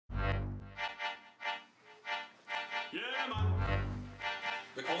Yeah, man.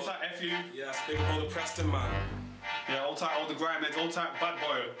 All type FU. Yeah, big up all the Preston, man. Yeah, all type all the grime heads, all type bad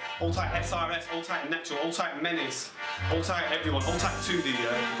boy, all type SRS, all type natural, all type menace, all type everyone, all type 2D,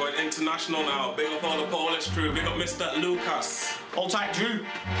 yeah. Going international now. Big up all the Polish crew. Big up Mr. Lucas. All type Drew.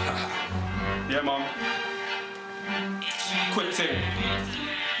 Yeah, man. Quick thing.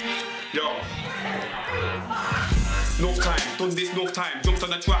 Yo. Enough time, done this enough time. Jumped on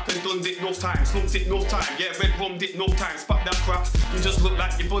the track and done it enough time. Slumped it enough time, yeah, red rummed it enough time. Spat that crap, you just look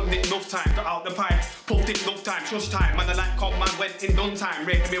like you bunned it enough time. Got out the pipe, puffed it enough time. Shush time, man, the like Conman went in done time.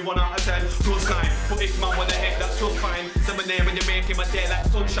 Rating me 1 out of 10, plus 9. But if man wanna hit, that's still fine. Say my name and you make him a day like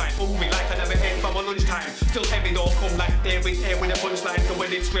sunshine. Hungry like I never ate from my lunchtime. Still heavy though, come like day with air with a punchline. So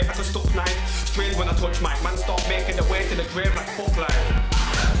when it's straight like a stuck knife. Strange when I touch mic, man stop making the way to the grave like fuck life.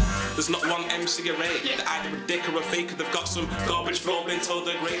 There's not one MC array. They're either a dick or a fake. They've got some garbage rolling till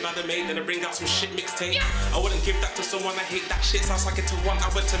they're great by the mate. Then they bring out some shit mixtape. I wouldn't give that to someone I hate. That shit sounds like it took 1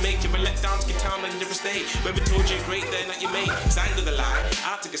 hour to make. You're a letdown to get down and you're a stay. Whoever told you great, they're not your mate. Cause I ain't gonna lie,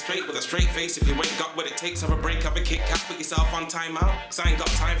 I'll take it straight with a straight face. If you ain't got what it takes, have a break, have a Kit Kat, put yourself on timeout. Cause I ain't got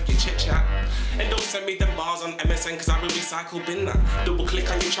time for your chit chat. And don't send me them bars on MSN cause I will recycle bin that. Double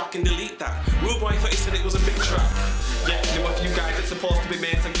click on your track and delete that. Rude boy thought he said it was a big trap. Yeah, there were a few guys that's supposed to be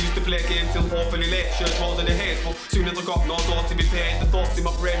mates. I used to play games till awfully late. Shirt rolls in the haze, but soon as I got no door to be paid, the thoughts in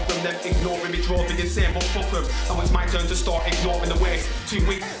my brain from them ignoring me drove me insane. But fuck them, now it's my turn to start ignoring the waste. 2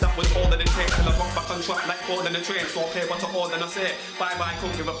 weeks, that was all that it takes till I got back on track like board in a train. So I pay what I order and I say bye bye,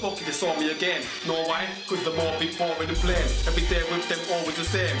 couldn't give a fuck if you saw me again. Know why? Cause the more big boring and plain. Every day with them always the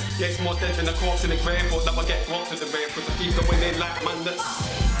same. Yeah, it's more dead than a corpse in the grave, but now I get brought to the grave cause I keep going in like man that's.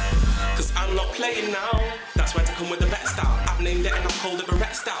 Cause I'm not playing now. That's where to come with the best style. I've named it and I've called it the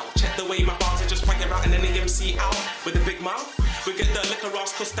Ret style. Check the way my bars are just fire out and then the MC out. With a big mouth, we get the liquor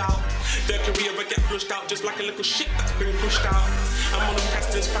ass cussed out. Their career will get flushed out just like a little shit that's been pushed out. I'm one of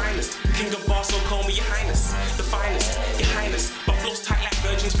Preston's finest. King of bars, so call me your highness. The finest, your highness. My flow's tight like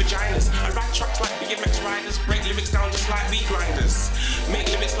virgins' vaginas. I write tracks like BMX riders. Break lyrics down just like weed grinders. Make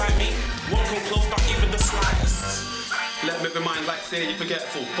limits like me, won't come close, not even the slightest. Let me remind like say you're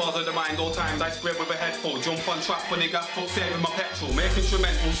forgetful. Bother the mind all times I spread with a head full. Jump on track when they got full, saving my petrol. Make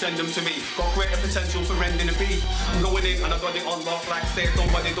instrumental, send them to me. Got greater potential for rending a beat. I'm going in and I got it on lock like say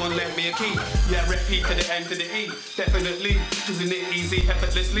somebody don't lend me a key. Yeah, repeat to the end to the E. Definitely, isn't it easy,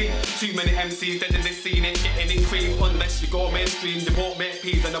 effortlessly. Too many MCs dead in this scene, ain't getting in cream. Unless you go mainstream, they won't make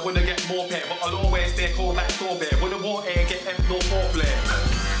peas and I wanna get more pay. But I'll always stay cold like sorbet. When I want air, get F no foreplay.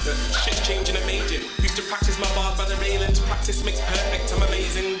 Shit's changing and amazing. Used to practice my bars by the railings. Practice makes perfect, I'm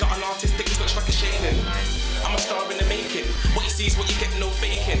amazing. Got an artistic touch like a Shanin. I'm a star in the making. What you see is what you get, no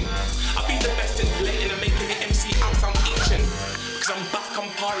faking. I'll be the best in blatant and making the MC out sound ancient. Cause I'm back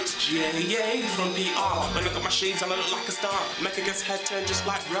on par, it's J.A. from PR. When I got my shades on, I look like a star. Make a guest head turn just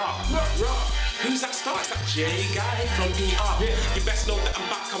like raw. Who's that star? It's that J guy from PR. You best know that I'm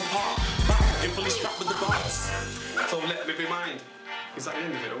back on par. Back and fully strapped with the bars. So let me remind. Is that the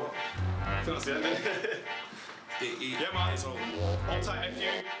end of it or what? I think that's the end of it. Yeah man, all type FU.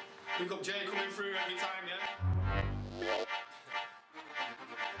 We've got Jay coming through every time, yeah?